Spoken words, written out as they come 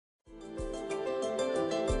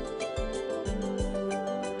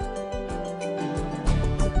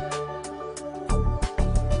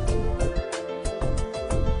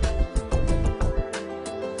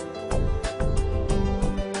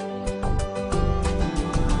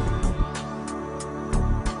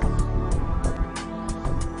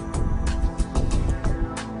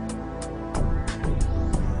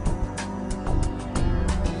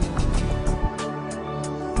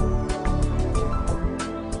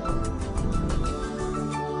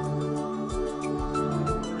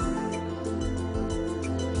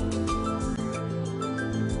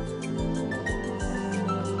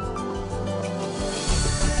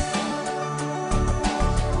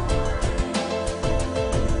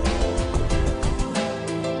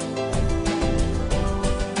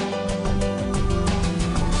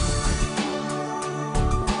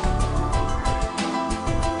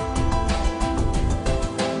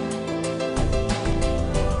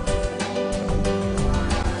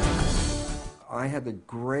had the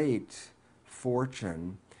great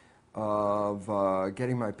fortune of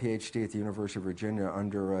getting my PhD at the University of Virginia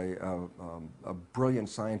under a brilliant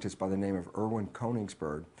scientist by the name of Erwin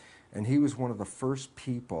Koenigsberg, and he was one of the first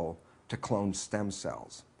people to clone stem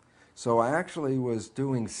cells. So I actually was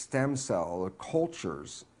doing stem cell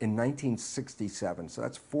cultures in 1967, so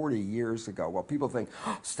that's 40 years ago. Well, people think,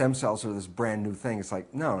 oh, stem cells are this brand new thing. It's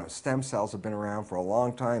like, no, stem cells have been around for a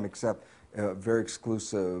long time, except a very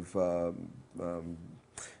exclusive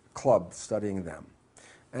club studying them.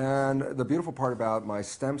 And the beautiful part about my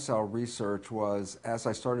stem cell research was, as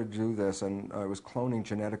I started to do this and I was cloning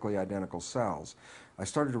genetically identical cells, I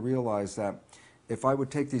started to realize that if I would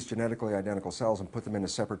take these genetically identical cells and put them into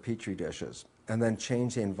separate petri dishes and then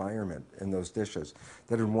change the environment in those dishes,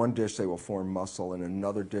 that in one dish they will form muscle, in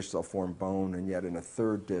another dish they'll form bone, and yet in a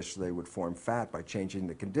third dish they would form fat by changing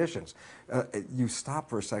the conditions. You stop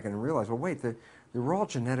for a second and realize, well, wait, they were all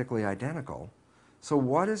genetically identical. So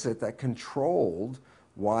what is it that controlled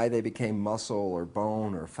why they became muscle or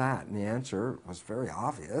bone or fat? And the answer was very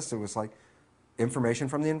obvious. It was like information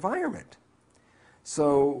from the environment.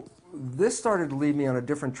 So this started to lead me on a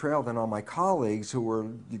different trail than all my colleagues who were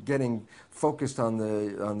getting focused on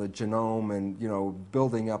the genome and, you know,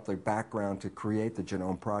 building up the background to create the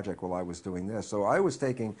genome project while I was doing this. So I was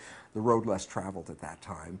taking the road less traveled at that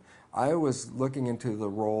time. I was looking into the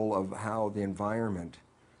role of how the environment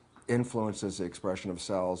influences the expression of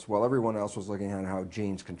cells, while everyone else was looking at how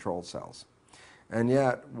genes control cells. And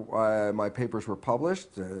yet, my papers were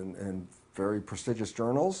published in very prestigious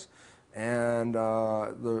journals, and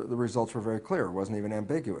the results were very clear. It wasn't even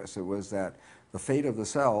ambiguous. It was that the fate of the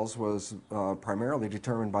cells was primarily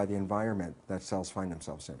determined by the environment that cells find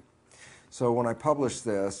themselves in. So when I published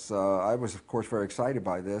this, I was, of course, very excited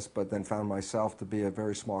by this, but then found myself to be a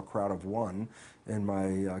very small crowd of one in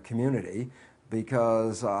my community,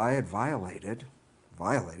 because I had violated,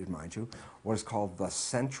 mind you, what is called the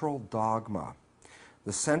central dogma.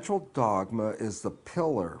 The central dogma is the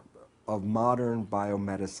pillar of modern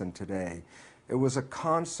biomedicine today. It was a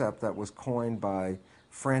concept that was coined by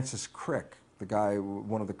Francis Crick, the guy,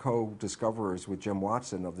 one of the co-discoverers with Jim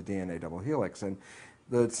Watson of the DNA double helix. And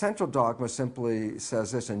the central dogma simply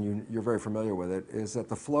says this, and you're very familiar with it, is that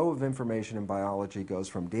the flow of information in biology goes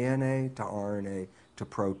from DNA to RNA to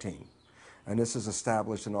protein. And this is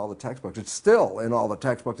established in all the textbooks. It's still in all the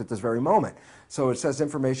textbooks at this very moment. So it says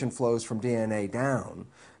information flows from DNA down.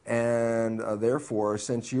 And therefore,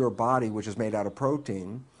 since your body, which is made out of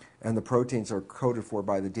protein, and the proteins are coded for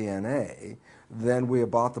by the DNA, then we have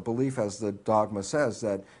bought the belief, as the dogma says,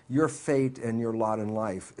 that your fate and your lot in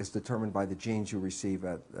life is determined by the genes you receive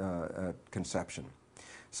at conception.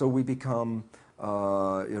 So we become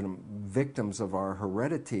victims of our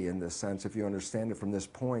heredity in this sense, if you understand it from this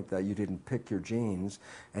point, that you didn't pick your genes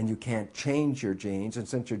and you can't change your genes, and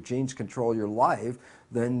since your genes control your life,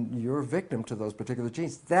 then you're a victim to those particular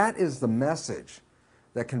genes. That is the message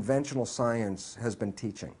that conventional science has been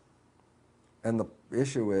teaching. And the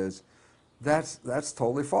issue is, that's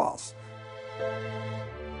totally false.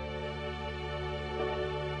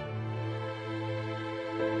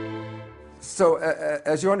 So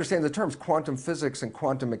as you understand the terms quantum physics and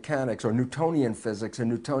quantum mechanics, or Newtonian physics and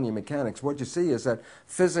Newtonian mechanics, what you see is that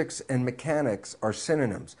physics and mechanics are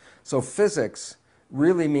synonyms. So physics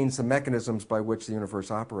really means the mechanisms by which the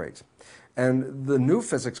universe operates. And the new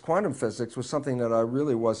physics, quantum physics, was something that I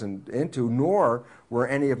really wasn't into, nor were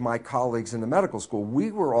any of my colleagues in the medical school.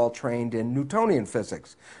 We were all trained in Newtonian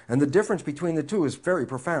physics. And the difference between the two is very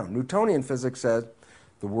profound. Newtonian physics says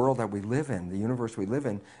the world that we live in, the universe we live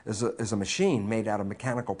in, is a machine made out of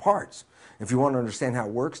mechanical parts. If you want to understand how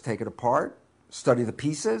it works, take it apart, study the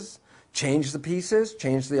pieces, change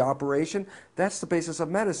the operation. That's the basis of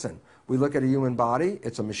medicine. We look at a human body,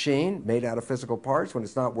 it's a machine made out of physical parts. When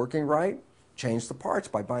it's not working right, change the parts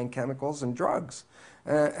by buying chemicals and drugs.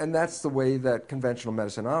 And that's the way that conventional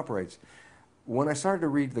medicine operates. When I started to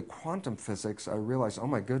read the quantum physics, I realized, oh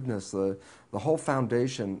my goodness, the whole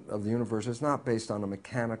foundation of the universe is not based on a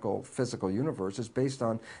mechanical, physical universe. It's based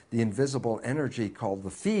on the invisible energy called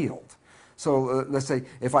the field. So let's say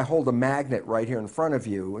if I hold a magnet right here in front of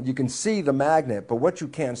you, and you can see the magnet, but what you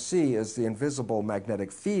can't see is the invisible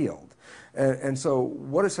magnetic field. And so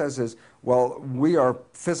what it says is, well, we are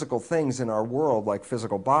physical things in our world, like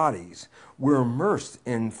physical bodies. We're immersed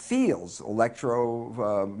in fields,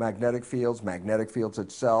 electromagnetic fields, magnetic fields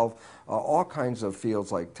itself, all kinds of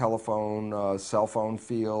fields like telephone, cell phone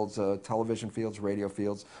fields, television fields, radio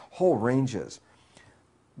fields, whole ranges.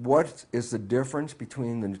 What is the difference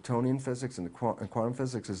between the Newtonian physics and quantum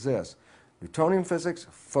physics is this. Newtonian physics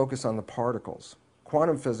focus on the particles.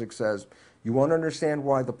 Quantum physics says, you want to understand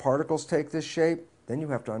why the particles take this shape? Then you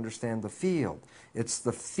have to understand the field. It's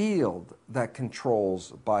the field that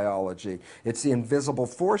controls biology. It's the invisible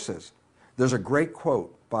forces. There's a great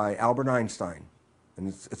quote by Albert Einstein, and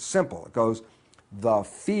it's simple. It goes, the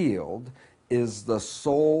field is the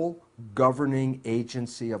sole governing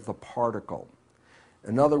agency of the particle.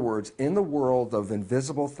 In other words, in the world of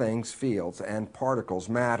invisible things, fields, and particles,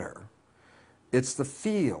 matter, it's the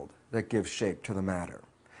field that gives shape to the matter.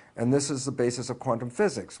 And this is the basis of quantum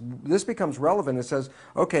physics. This becomes relevant. It says,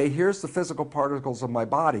 okay, here's the physical particles of my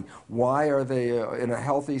body. Why are they in a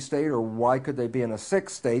healthy state, or why could they be in a sick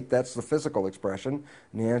state? That's the physical expression.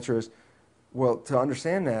 And the answer is, well, to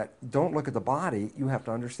understand that, don't look at the body. You have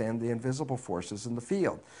to understand the invisible forces in the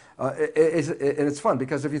field. And it's fun,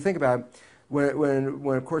 because if you think about it,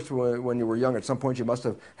 of course, when you were young, at some point you must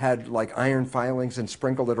have had like iron filings and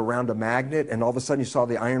sprinkled it around a magnet, and all of a sudden you saw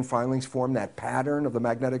the iron filings form that pattern of the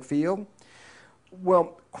magnetic field.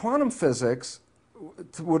 Well, quantum physics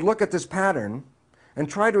would look at this pattern and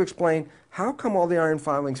try to explain how come all the iron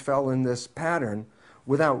filings fell in this pattern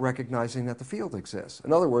without recognizing that the field exists.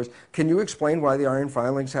 In other words, can you explain why the iron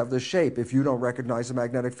filings have this shape if you don't recognize the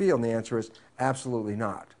magnetic field? And the answer is absolutely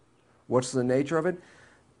not. What's the nature of it?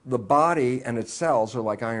 The body and its cells are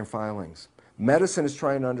like iron filings. Medicine is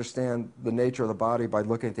trying to understand the nature of the body by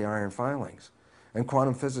looking at the iron filings. And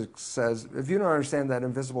quantum physics says, if you don't understand that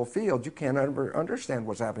invisible field, you can't ever understand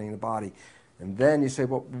what's happening in the body. And then you say,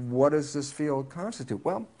 well, what does this field constitute?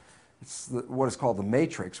 Well, it's what is called the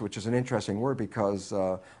matrix, which is an interesting word because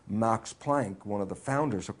Max Planck, one of the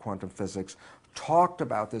founders of quantum physics, talked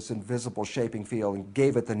about this invisible shaping field and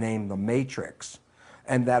gave it the name the matrix.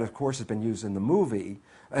 And that, of course, has been used in the movie.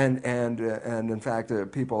 And in fact,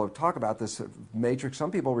 people have talked about this matrix. Some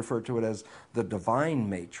people refer to it as the divine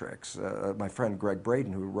matrix. My friend Greg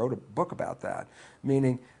Braden, who wrote a book about that,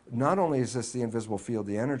 meaning not only is this the invisible field,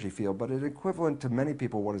 the energy field, but it's equivalent to many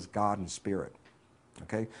people what is God and spirit.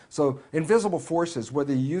 Okay? So invisible forces,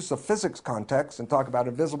 whether you use the physics context and talk about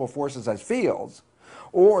invisible forces as fields,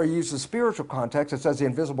 or you use the spiritual context that says the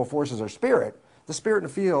invisible forces are spirit, the spirit and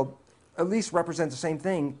the field at least represent the same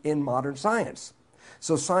thing in modern science.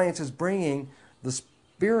 So science is bringing the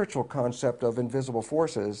spiritual concept of invisible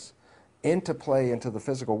forces into play into the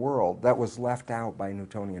physical world that was left out by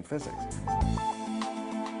Newtonian physics.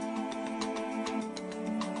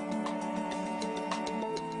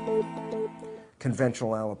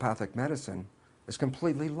 Conventional allopathic medicine is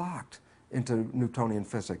completely locked into Newtonian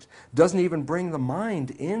physics. Doesn't even bring the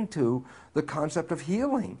mind into the concept of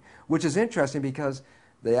healing, which is interesting because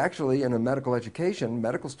they actually, in a medical education,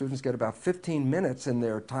 medical students get about 15 minutes in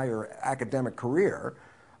their entire academic career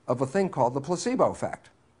of a thing called the placebo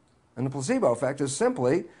effect. And the placebo effect is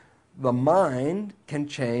simply the mind can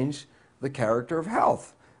change the character of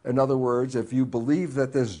health. In other words, if you believe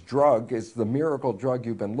that this drug is the miracle drug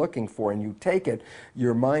you've been looking for and you take it,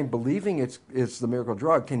 your mind believing it's the miracle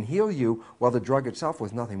drug can heal you, while the drug itself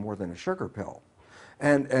was nothing more than a sugar pill.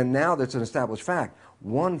 And now that's an established fact.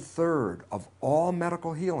 1/3 of all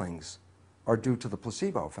medical healings are due to the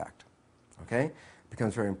placebo effect. Okay? It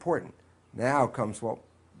becomes very important. Now comes, well,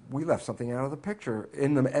 we left something out of the picture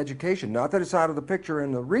in the education. Not that it's out of the picture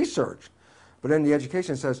in the research, but in the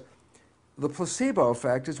education it says the placebo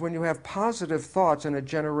effect is when you have positive thoughts and it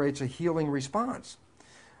generates a healing response.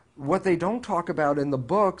 What they don't talk about in the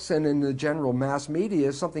books and in the general mass media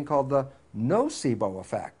is something called the nocebo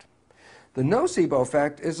effect. The nocebo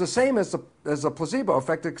effect is the same as the placebo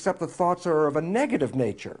effect, except the thoughts are of a negative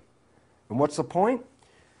nature. And what's the point?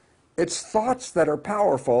 It's thoughts that are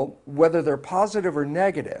powerful, whether they're positive or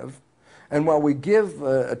negative. And while we give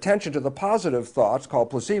attention to the positive thoughts,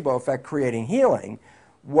 called placebo effect, creating healing,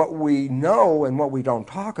 what we know and what we don't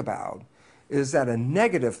talk about is that a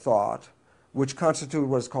negative thought, which constitutes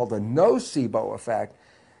what is called a nocebo effect,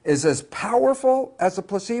 is as powerful as a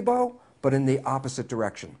placebo, but in the opposite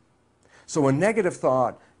direction. So a negative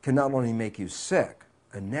thought can not only make you sick,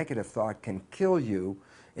 a negative thought can kill you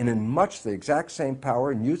in much the exact same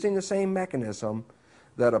power and using the same mechanism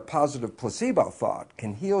that a positive placebo thought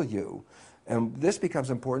can heal you. And this becomes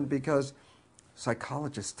important because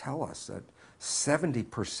psychologists tell us that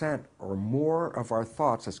 70% or more of our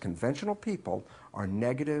thoughts as conventional people are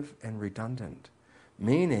negative and redundant,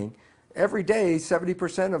 meaning every day,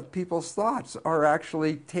 70% of people's thoughts are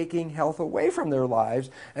actually taking health away from their lives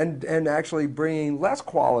and actually bringing less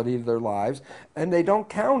quality to their lives, and they don't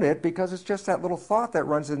count it because it's just that little thought that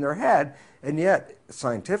runs in their head, and yet,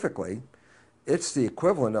 scientifically, it's the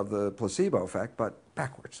equivalent of the placebo effect, but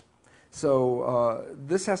backwards. So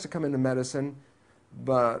this has to come into medicine,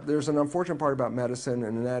 but there's an unfortunate part about medicine,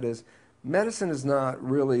 and that is Medicine is not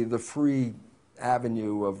really the free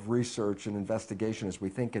avenue of research and investigation as we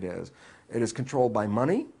think it is. It is controlled by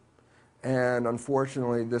money, and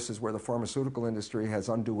unfortunately this is where the pharmaceutical industry has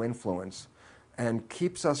undue influence and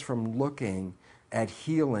keeps us from looking at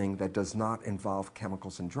healing that does not involve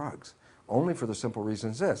chemicals and drugs. Only for the simple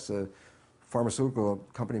reasons this: a pharmaceutical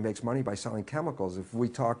company makes money by selling chemicals. If we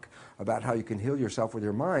talk about how you can heal yourself with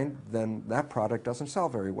your mind, then that product doesn't sell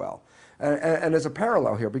very well. And there's a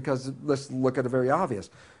parallel here, because let's look at the very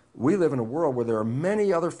obvious. We live in a world where there are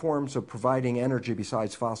many other forms of providing energy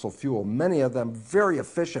besides fossil fuel, many of them very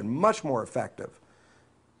efficient, much more effective.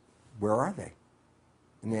 Where are they?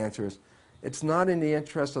 And the answer is, it's not in the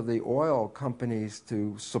interest of the oil companies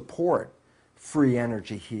to support free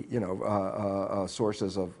energy,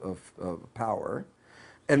 sources of power.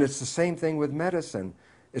 And it's the same thing with medicine.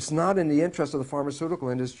 It's not in the interest of the pharmaceutical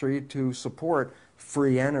industry to support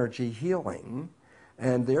free energy healing.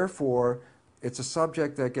 And therefore, it's a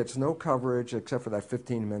subject that gets no coverage except for that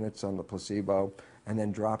 15 minutes on the placebo and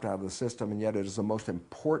then dropped out of the system. And yet it is the most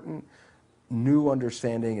important new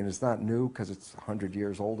understanding, and it's not new because it's 100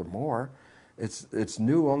 years old or more. It's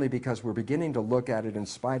new only because we're beginning to look at it in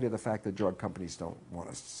spite of the fact that drug companies don't want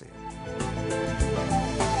us to see it.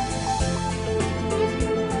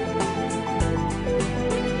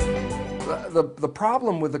 The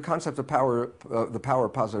problem with the concept of power, the power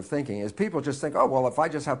of positive thinking, is people just think, oh, well, if I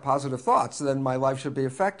just have positive thoughts, then my life should be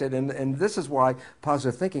affected. And this is why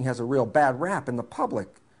positive thinking has a real bad rap in the public.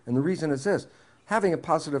 And the reason is this: having a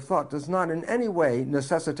positive thought does not in any way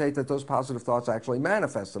necessitate that those positive thoughts actually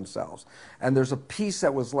manifest themselves. And there's a piece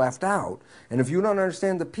that was left out. And if you don't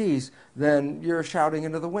understand the piece, then you're shouting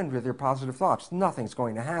into the wind with your positive thoughts. Nothing's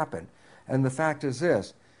going to happen. And the fact is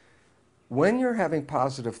this: when you're having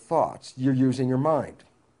positive thoughts, you're using your mind.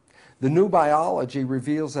 The new biology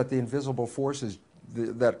reveals that the invisible forces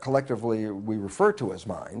that collectively we refer to as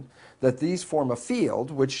mind, that these form a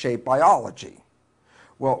field which shape biology.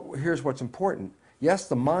 Well, here's what's important. Yes,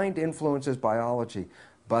 the mind influences biology,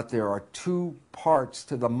 but there are two parts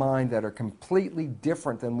to the mind that are completely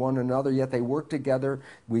different than one another, yet they work together.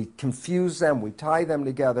 We confuse them, we tie them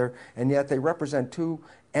together, and yet they represent two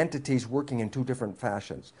entities working in two different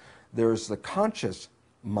fashions. There's the conscious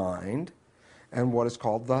mind and what is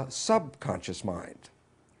called the subconscious mind.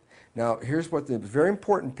 Now, here's what it's very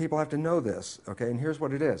important. People have to know this, okay? And here's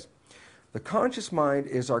what it is. The conscious mind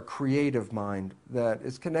is our creative mind that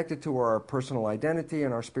is connected to our personal identity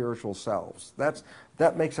and our spiritual selves.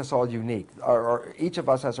 That makes us all unique. Each of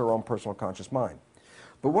us has our own personal conscious mind.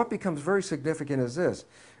 But what becomes very significant is this: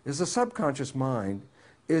 is the subconscious mind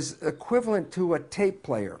is equivalent to a tape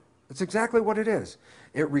player. It's exactly what it is.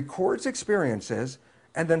 It records experiences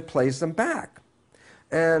and then plays them back.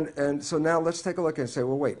 And so now let's take a look and say,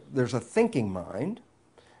 well, wait, there's a thinking mind,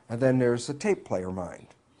 and then there's a tape player mind.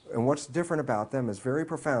 And what's different about them is very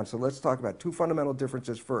profound. So let's talk about two fundamental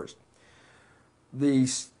differences first. The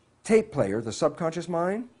tape player, the subconscious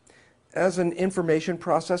mind, as an information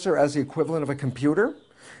processor, as the equivalent of a computer,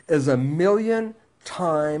 is 1,000,000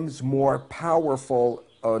 times more powerful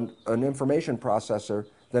an information processor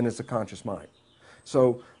than is the conscious mind.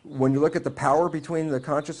 So when you look at the power between the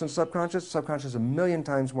conscious and subconscious is 1,000,000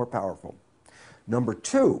 times more powerful. Number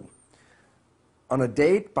two, on a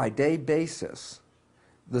day-by-day basis,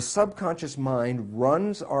 the subconscious mind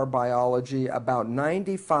runs our biology about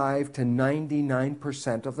 95 to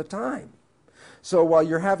 99% of the time. So while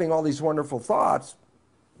you're having all these wonderful thoughts,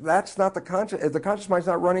 that's not the conscious mind's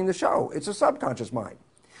not running the show. It's a subconscious mind.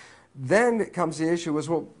 Then comes the issue is,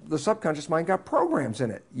 well, the subconscious mind got programs in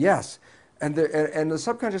it. Yes. And the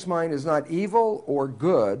subconscious mind is not evil or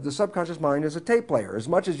good. The subconscious mind is a tape player. As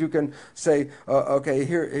much as you can say, okay,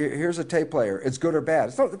 here's a tape player. It's good or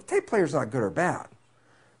bad. The tape player is not good or bad.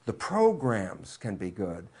 The programs can be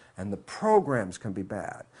good, and the programs can be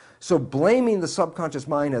bad. So blaming the subconscious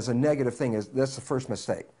mind as a negative thing, that's the first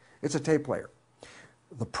mistake. It's a tape player.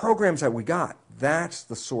 The programs that we got, that's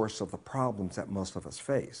the source of the problems that most of us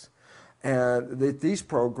face. And these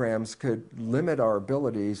programs could limit our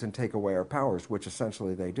abilities and take away our powers, which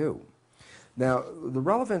essentially they do. Now, the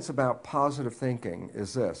relevance about positive thinking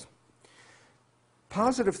is this.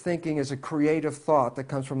 Positive thinking is a creative thought that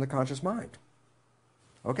comes from the conscious mind.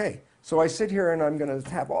 Okay, so I sit here and I'm going to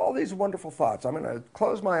have all these wonderful thoughts. I'm going to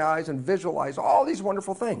close my eyes and visualize all these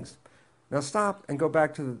wonderful things. Now stop and go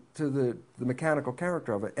back to the mechanical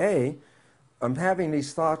character of it. I'm having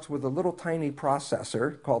these thoughts with a little tiny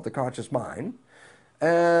processor called the conscious mind,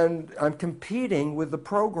 and I'm competing with the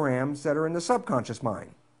programs that are in the subconscious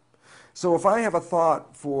mind. So if I have a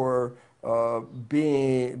thought for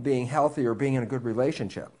being healthy or being in a good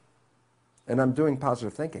relationship, and I'm doing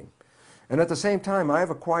positive thinking, And at the same time, I have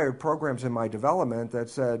acquired programs in my development that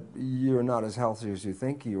said, you're not as healthy as you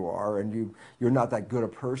think you are, and you're not that good a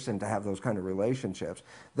person to have those kind of relationships.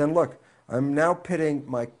 Then look, I'm now pitting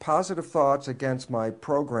my positive thoughts against my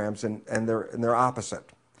programs, and they're opposite.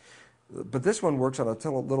 But this one works on a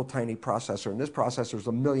little tiny processor, and this processor is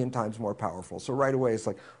 1,000,000 times more powerful. So right away, it's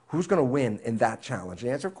like, who's going to win in that challenge?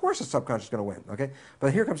 The answer, of course, the subconscious is going to win, okay?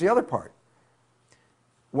 But here comes the other part.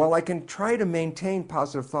 While I can try to maintain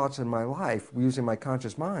positive thoughts in my life using my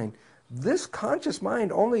conscious mind, this conscious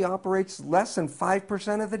mind only operates less than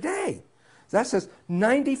 5% of the day. That says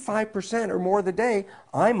 95% or more of the day,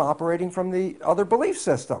 I'm operating from the other belief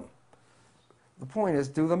system. The point is,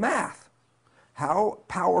 do the math. How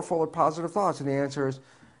powerful are positive thoughts? And the answer is,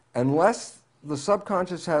 unless the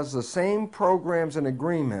subconscious has the same programs and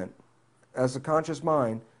agreement as the conscious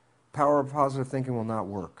mind, power of positive thinking will not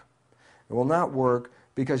work. It will not work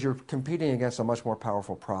because you're competing against a much more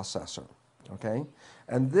powerful processor, okay?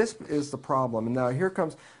 And this is the problem. And now here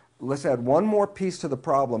comes, let's add one more piece to the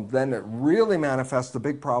problem, then it really manifests the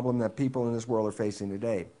big problem that people in this world are facing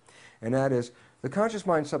today. And that is, the conscious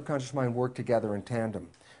mind and subconscious mind work together in tandem.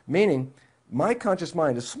 Meaning, my conscious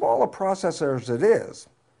mind, as small a processor as it is,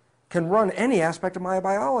 can run any aspect of my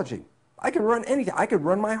biology. I can run anything. I could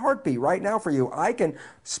run my heartbeat right now for you. I can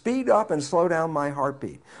speed up and slow down my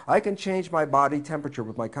heartbeat. I can change my body temperature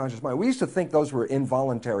with my conscious mind. We used to think those were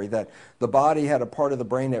involuntary, that the body had a part of the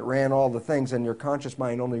brain that ran all the things and your conscious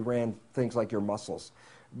mind only ran things like your muscles.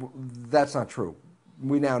 That's not true.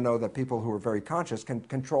 We now know that people who are very conscious can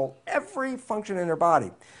control every function in their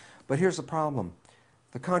body. But here's the problem.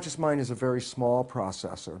 The conscious mind is a very small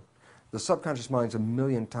processor. The subconscious mind is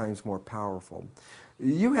 1,000,000 times more powerful.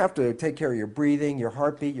 You have to take care of your breathing, your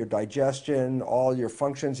heartbeat, your digestion, all your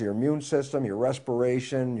functions, your immune system, your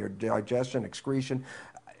respiration, your digestion, excretion.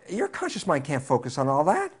 Your conscious mind can't focus on all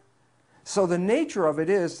that. So the nature of it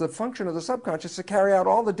is the function of the subconscious to carry out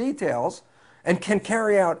all the details and can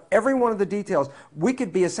carry out every one of the details. We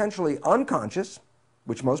could be essentially unconscious,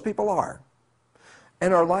 which most people are,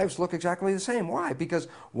 and our lives look exactly the same. Why? Because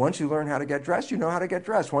once you learn how to get dressed, you know how to get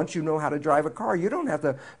dressed. Once you know how to drive a car, you don't have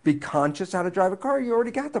to be conscious how to drive a car. You already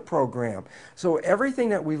got the program. So everything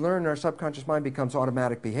that we learn in our subconscious mind becomes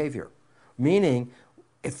automatic behavior, meaning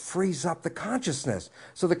it frees up the consciousness.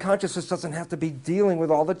 So the consciousness doesn't have to be dealing with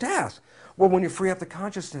all the tasks. Well, when you free up the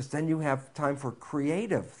consciousness, then you have time for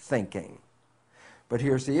creative thinking. But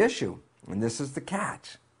here's the issue, and this is the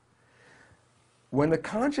catch. When the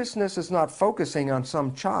consciousness is not focusing on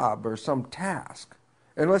some job or some task,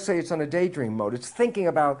 and let's say it's on a daydream mode, it's thinking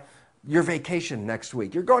about your vacation next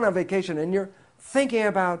week. You're going on vacation and you're thinking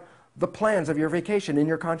about the plans of your vacation in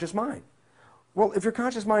your conscious mind. Well, if your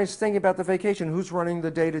conscious mind is thinking about the vacation, who's running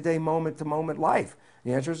the day-to-day, moment-to-moment life?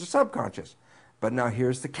 The answer is the subconscious. But now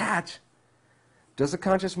here's the catch. Does the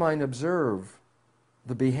conscious mind observe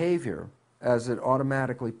the behavior as it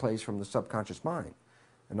automatically plays from the subconscious mind?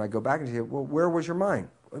 And I go back and say, well, where was your mind?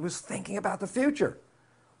 It was thinking about the future.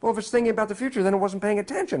 Well, if it's thinking about the future, then it wasn't paying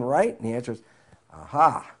attention, right? And the answer is,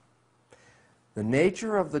 aha. The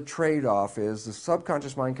nature of the trade-off is the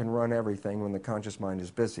subconscious mind can run everything when the conscious mind is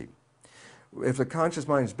busy. If the conscious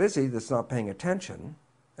mind is busy, that's not paying attention.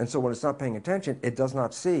 And so when it's not paying attention, it does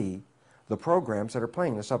not see the programs that are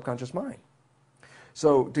playing in the subconscious mind.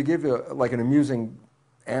 So to give you like an amusing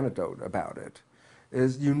anecdote about it,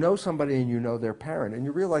 is you know somebody and you know their parent, and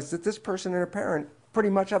you realize that this person and their parent pretty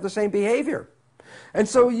much have the same behavior. And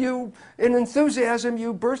so you, in enthusiasm,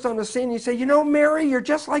 you burst on the scene and you say, you know, Mary, you're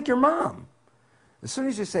just like your mom. As soon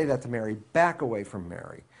as you say that to Mary, back away from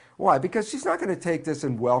Mary. Why? Because she's not going to take this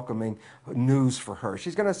in welcoming news for her.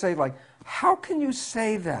 She's going to say, like, how can you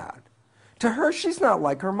say that? To her, she's not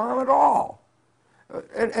like her mom at all.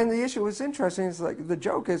 And the issue is interesting. Is like the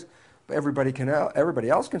joke is everybody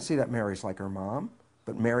else can see that Mary's like her mom,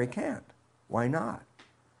 but Mary can't. Why not?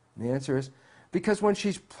 And the answer is because when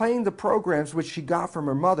she's playing the programs which she got from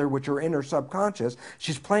her mother, which are in her subconscious,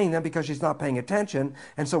 she's playing them because she's not paying attention.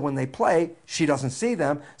 And so when they play, she doesn't see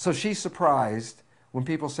them. So she's surprised when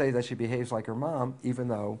people say that she behaves like her mom, even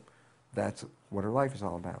though that's what her life is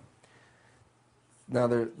all about. Now,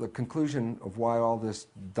 the conclusion of why all this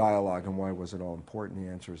dialogue and why was it all important, the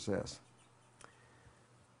answer is this.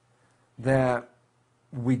 That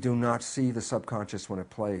we do not see the subconscious when it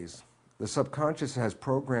plays. The subconscious has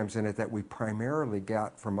programs in it that we primarily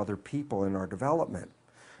got from other people in our development.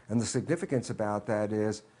 And the significance about that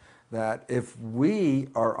is that if we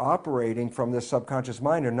are operating from this subconscious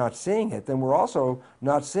mind and not seeing it, then we're also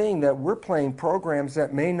not seeing that we're playing programs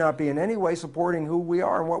that may not be in any way supporting who we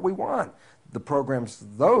are and what we want. The programs,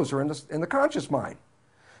 those are in the conscious mind.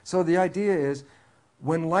 So the idea is,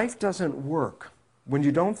 When life doesn't work, when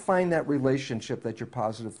you don't find that relationship that your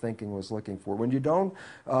positive thinking was looking for, when you don't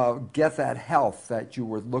get that health that you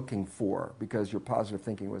were looking for because your positive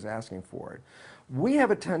thinking was asking for it, we have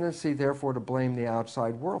a tendency, therefore, to blame the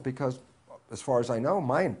outside world because, as far as I know,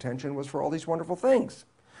 my intention was for all these wonderful things.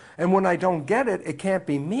 And when I don't get it, it can't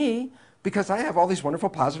be me because I have all these wonderful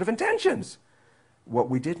positive intentions. What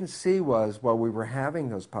we didn't see was, while we were having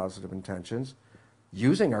those positive intentions,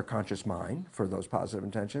 using our conscious mind for those positive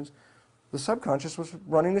intentions, the subconscious was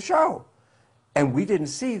running the show. And we didn't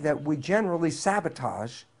see that we generally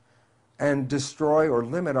sabotage and destroy or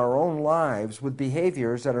limit our own lives with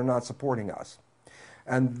behaviors that are not supporting us.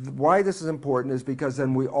 And why this is important is because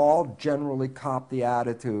then we all generally cop the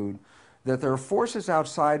attitude that there are forces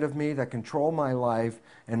outside of me that control my life,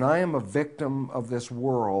 and I am a victim of this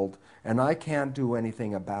world, and I can't do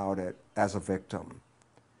anything about it as a victim.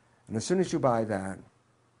 And as soon as you buy that,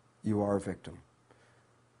 you are a victim.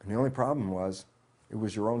 And the only problem was, it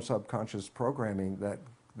was your own subconscious programming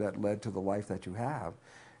that led to the life that you have.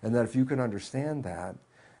 And that if you can understand that,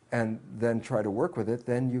 and then try to work with it,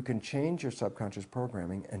 then you can change your subconscious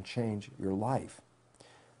programming and change your life.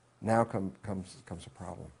 Now comes a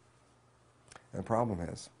problem. And the problem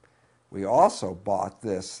is, we also bought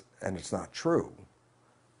this, and it's not true,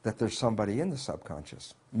 that there's somebody in the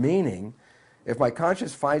subconscious. Meaning, if my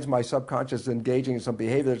conscious finds my subconscious engaging in some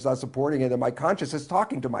behavior that's not supporting it, then my conscious is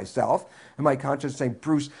talking to myself, and my conscious is saying,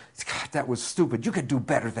 Bruce, God, that was stupid. You could do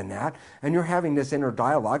better than that. And you're having this inner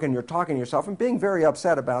dialogue, and you're talking to yourself and being very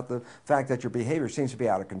upset about the fact that your behavior seems to be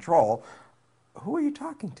out of control. Who are you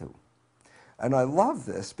talking to? And I love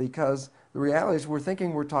this because the reality is we're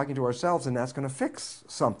thinking we're talking to ourselves, and that's going to fix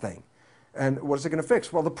something. And what is it going to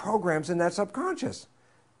fix? Well, the program's in that subconscious.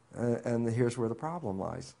 And here's where the problem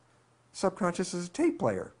lies. Subconscious is a tape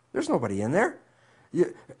player. There's nobody in there.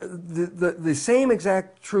 The same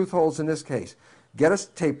exact truth holds in this case. Get a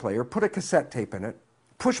tape player, put a cassette tape in it,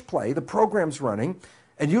 push play, the program's running,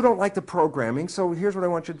 and you don't like the programming, so here's what I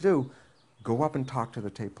want you to do. Go up and talk to the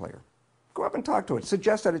tape player. Go up and talk to it.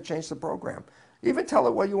 Suggest that it change the program. Even tell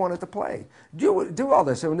it what you want it to play. Do all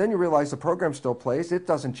this, and then you realize the program still plays, it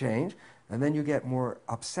doesn't change, and then you get more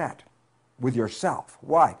upset with yourself.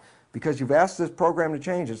 Why? Because you've asked this program to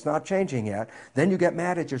change, it's not changing yet. Then you get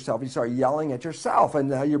mad at yourself, you start yelling at yourself, and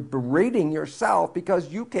now you're berating yourself because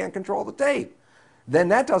you can't control the tape. Then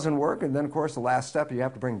that doesn't work, and then of course the last step, you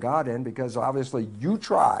have to bring God in because obviously you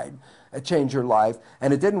tried to change your life,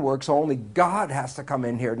 and it didn't work, so only God has to come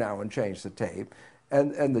in here now and change the tape.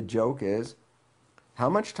 And the joke is, how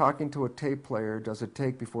much talking to a tape player does it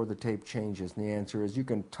take before the tape changes? And the answer is, you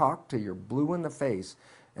can talk till you're blue in the face,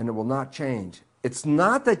 and it will not change. It's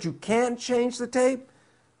not that you can't change the tape,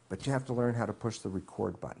 but you have to learn how to push the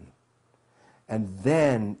record button. And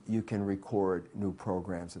then you can record new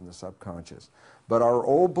programs in the subconscious. But our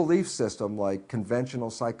old belief system, like conventional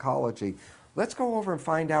psychology, let's go over and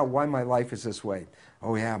find out why my life is this way.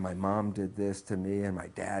 Oh yeah, my mom did this to me, and my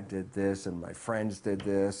dad did this, and my friends did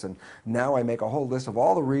this, and now I make a whole list of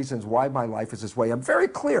all the reasons why my life is this way. I'm very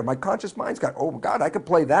clear. My conscious mind's got, oh God, I could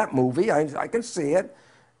play that movie. I can see it.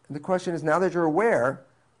 And the question is, now that you're aware,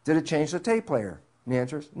 did it change the tape player? And the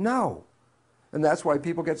answer is no. And that's why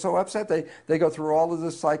people get so upset. They go through all of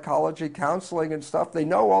this psychology, counseling and stuff. They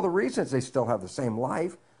know all the reasons. They still have the same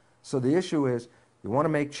life. So the issue is, you want to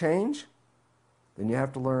make change? Then you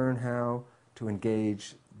have to learn how to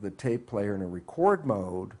engage the tape player in a record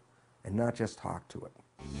mode and not just talk to it.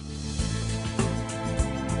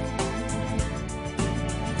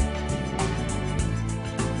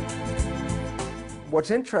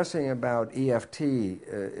 What's interesting about EFT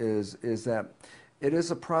is that it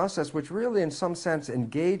is a process which really, in some sense,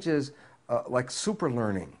 engages like super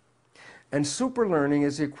learning. And super learning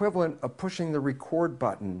is the equivalent of pushing the record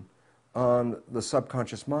button on the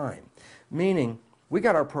subconscious mind. Meaning, we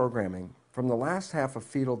got our programming from the last half of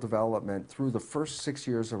fetal development through the first 6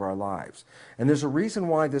 years of our lives. And there's a reason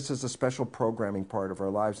why this is a special programming part of our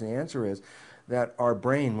lives. And the answer is that our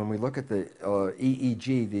brain, when we look at the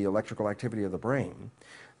EEG, the electrical activity of the brain,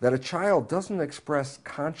 that a child doesn't express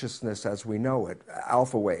consciousness as we know it,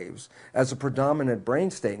 alpha waves, as a predominant brain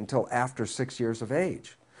state until after 6 years of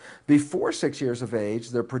age. Before 6 years of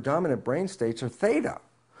age, their predominant brain states are theta.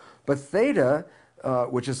 But theta,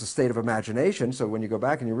 which is a state of imagination, so when you go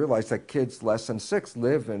back and you realize that kids less than 6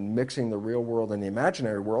 live in mixing the real world and the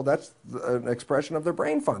imaginary world, that's an expression of their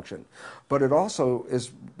brain function. But it also is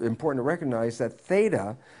important to recognize that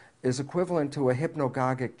theta is equivalent to a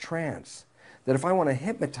hypnagogic trance. that if I want to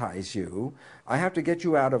hypnotize you, I have to get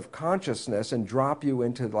you out of consciousness and drop you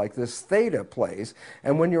into like this theta place.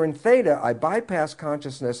 And when you're in theta, I bypass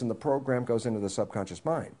consciousness and the program goes into the subconscious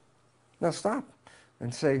mind. Now stop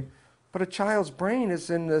and say, but a child's brain is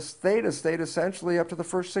in this theta state essentially up to the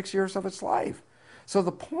first 6 years of its life. So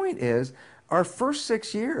the point is, our first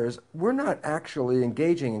 6 years, we're not actually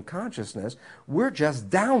engaging in consciousness. We're just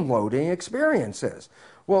downloading experiences.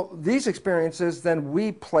 Well, these experiences, then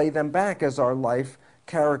we play them back as our life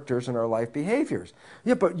characters and our life behaviors.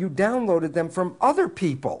 Yeah, but you downloaded them from other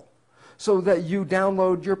people, so that you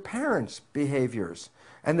download your parents' behaviors,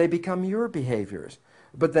 and they become your behaviors.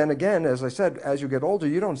 But then again, as I said, as you get older,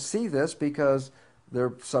 you don't see this because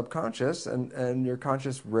they're subconscious, and your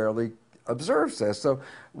conscious rarely observes this. So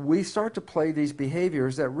we start to play these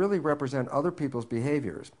behaviors that really represent other people's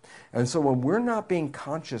behaviors. And so when we're not being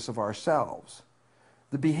conscious of ourselves,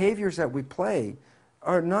 the behaviors that we play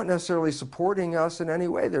are not necessarily supporting us in any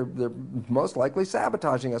way. They're most likely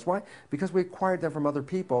sabotaging us. Why? Because we acquired them from other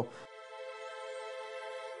people.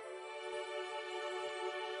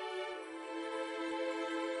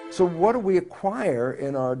 So what do we acquire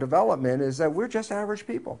in our development is that we're just average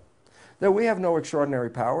people, that we have no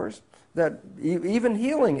extraordinary powers, that even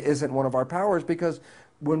healing isn't one of our powers, because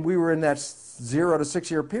when we were in that 0 to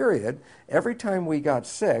 6 year period, every time we got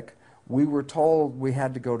sick, we were told we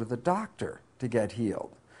had to go to the doctor to get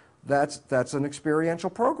healed. That's an experiential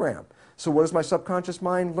program. So what does my subconscious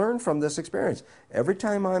mind learn from this experience? Every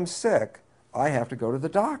time I'm sick, I have to go to the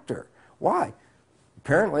doctor. Why?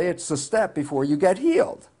 Apparently it's a step before you get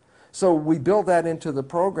healed. So we build that into the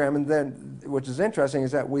program, and then, which is interesting,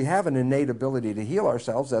 is that we have an innate ability to heal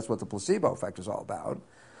ourselves. That's what the placebo effect is all about.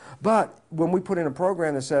 But when we put in a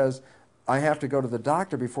program that says, I have to go to the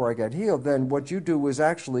doctor before I get healed, then what you do is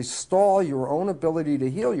actually stall your own ability to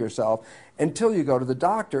heal yourself until you go to the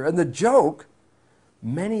doctor. And the joke,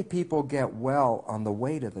 many people get well on the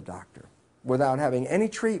way to the doctor without having any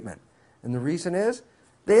treatment. And the reason is,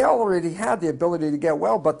 they already had the ability to get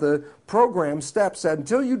well, but the program step said,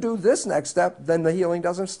 until you do this next step, then the healing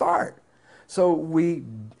doesn't start. So we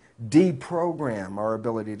deprogram our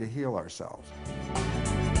ability to heal ourselves.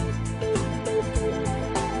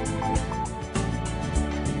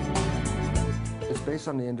 It's based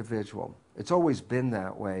on the individual. It's always been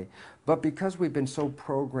that way. But because we've been so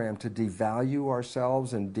programmed to devalue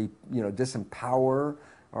ourselves and disempower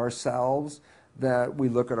ourselves, that we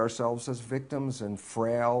look at ourselves as victims and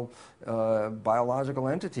frail biological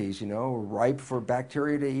entities, ripe for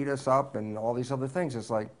bacteria to eat us up and all these other things. It's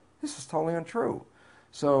like, this is totally untrue.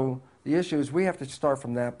 So the issue is we have to start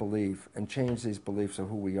from that belief and change these beliefs of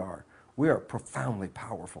who we are. We are profoundly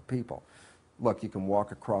powerful people. Look, you can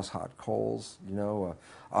walk across hot coals,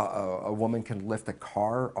 a woman can lift a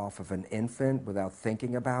car off of an infant without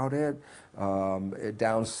thinking about it.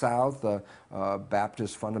 Down south, the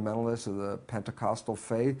Baptist fundamentalists of the Pentecostal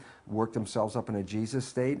faith work themselves up in a Jesus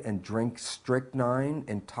state and drink strychnine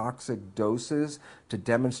in toxic doses to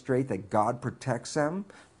demonstrate that God protects them.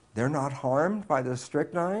 They're not harmed by the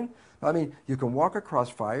strychnine. I mean, you can walk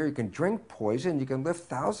across fire, you can drink poison, you can lift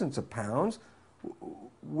thousands of pounds.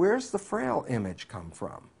 Where's the frail image come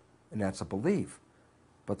from? And that's a belief.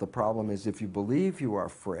 But the problem is, if you believe you are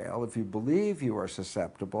frail, if you believe you are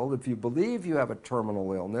susceptible, if you believe you have a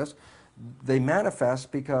terminal illness, they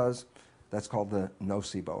manifest because that's called the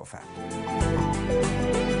nocebo effect.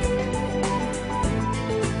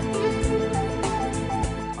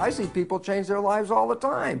 I see people change their lives all the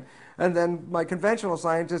time. And then my conventional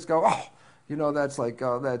scientists go, that's like,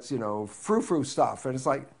 frou-frou stuff. And it's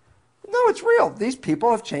like, no, it's real. These people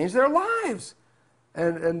have changed their lives.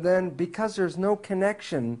 And then because there's no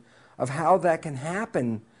connection of how that can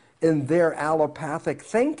happen in their allopathic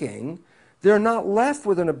thinking, they're not left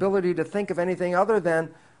with an ability to think of anything other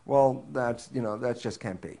than, well, that just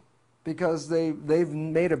can't be. Because they've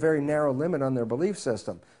made a very narrow limit on their belief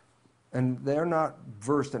system. And they're not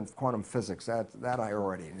versed in quantum physics. That I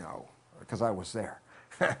already know, because I was there.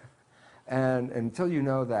 And until you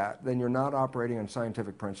know that, then you're not operating on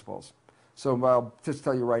scientific principles. So I'll just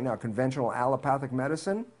tell you right now, conventional allopathic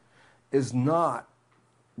medicine is not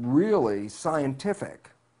really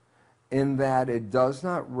scientific in that it does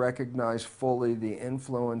not recognize fully the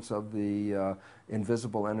influence of the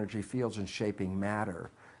invisible energy fields in shaping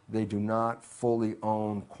matter. They do not fully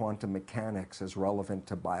own quantum mechanics as relevant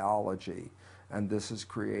to biology. And this is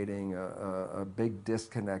creating a big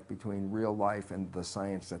disconnect between real life and the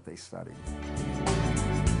science that they study.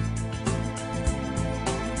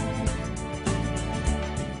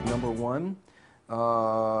 Number one,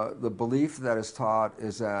 the belief that is taught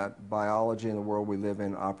is that biology in the world we live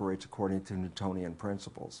in operates according to Newtonian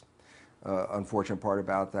principles. Unfortunate part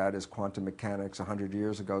about that is quantum mechanics 100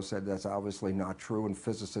 years ago said that's obviously not true, and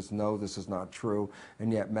physicists know this is not true,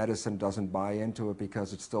 and yet medicine doesn't buy into it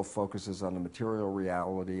because it still focuses on the material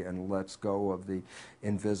reality and lets go of the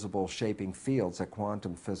invisible shaping fields that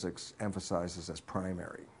quantum physics emphasizes as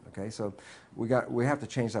primary. Okay, so we have to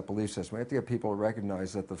change that belief system. We have to get people to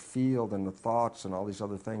recognize that the field and the thoughts and all these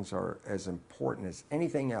other things are as important as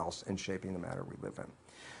anything else in shaping the matter we live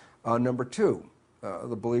in. Number two,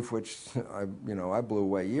 the belief which I blew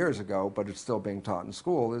away years ago, but it's still being taught in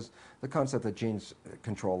school, is the concept that genes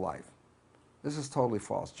control life. This is totally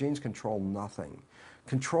false. Genes control nothing.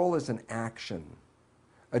 Control is an action.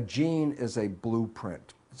 A gene is a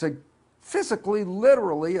blueprint. It's a physically,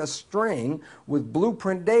 literally a string with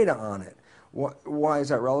blueprint data on it. Why is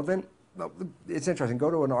that relevant? It's interesting.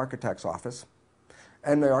 Go to an architect's office,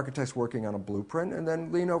 and the architect's working on a blueprint, and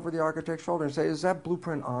then lean over the architect's shoulder and say, is that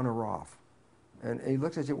blueprint on or off? And he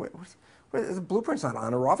looks at you, the blueprint's not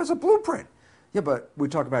on or off, it's a blueprint. Yeah, but we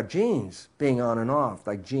talk about genes being on and off,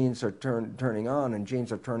 like genes are turning on and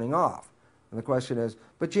genes are turning off. And the question is,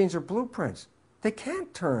 but genes are blueprints. They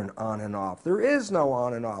can't turn on and off. There is no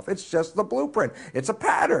on and off. It's just the blueprint. It's a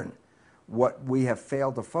pattern. What we have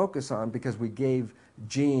failed to focus on because we gave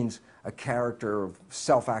genes a character of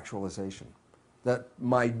self-actualization. That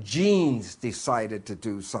my genes decided to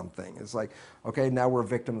do something. It's like, okay, now we're a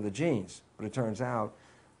victim of the genes. But it turns out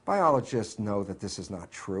biologists know that this is not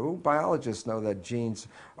true. Biologists know that genes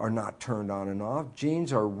are not turned on and off.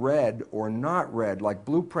 Genes are read or not read, like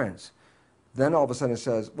blueprints. Then all of a sudden it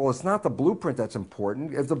says, well, it's not the blueprint that's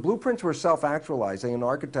important. If the blueprints were self-actualizing, an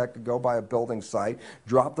architect could go by a building site,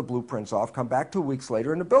 drop the blueprints off, come back 2 weeks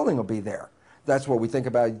later, and the building will be there. That's what we think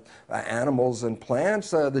about animals and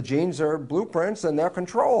plants. The genes are blueprints, and they'll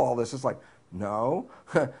control all this. It's like, no,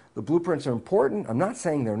 the blueprints are important. I'm not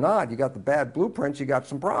saying they're not. You got the bad blueprints, you got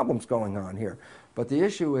some problems going on here. But the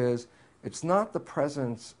issue is, it's not the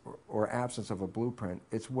presence or absence of a blueprint,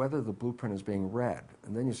 it's whether the blueprint is being read.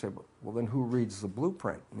 And then you say, well, then who reads the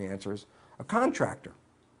blueprint? And the answer is a contractor.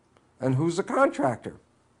 And who's the contractor?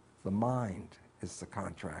 The mind is the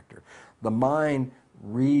contractor. The mind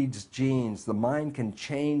reads genes. The mind can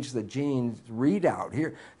change the genes readout.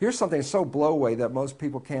 Here's something so blow away that most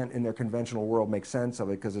people can't, in their conventional world, make sense of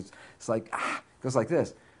it, because it's like, it goes like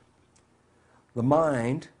this. The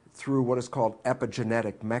mind, through what is called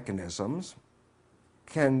epigenetic mechanisms,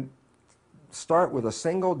 can start with a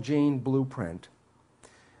single gene blueprint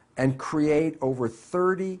and create over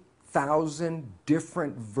 30,000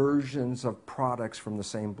 different versions of products from the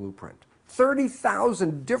same blueprint.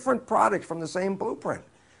 30,000 different products from the same blueprint.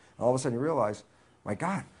 All of a sudden you realize, my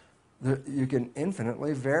God, you can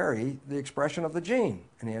infinitely vary the expression of the gene.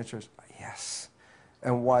 And the answer is yes.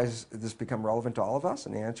 And why has this become relevant to all of us?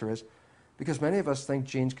 And the answer is because many of us think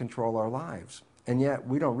genes control our lives. And yet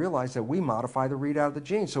we don't realize that we modify the readout of the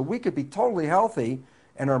gene. So we could be totally healthy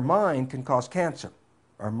and our mind can cause cancer.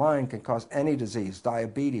 Our mind can cause any disease,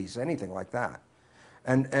 diabetes, anything like that.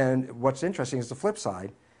 And what's interesting is the flip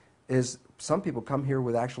side is some people come here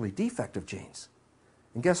with actually defective genes.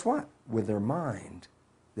 And guess what? With their mind,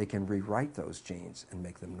 they can rewrite those genes and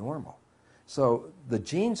make them normal. So the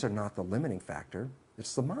genes are not the limiting factor,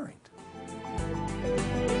 it's the mind.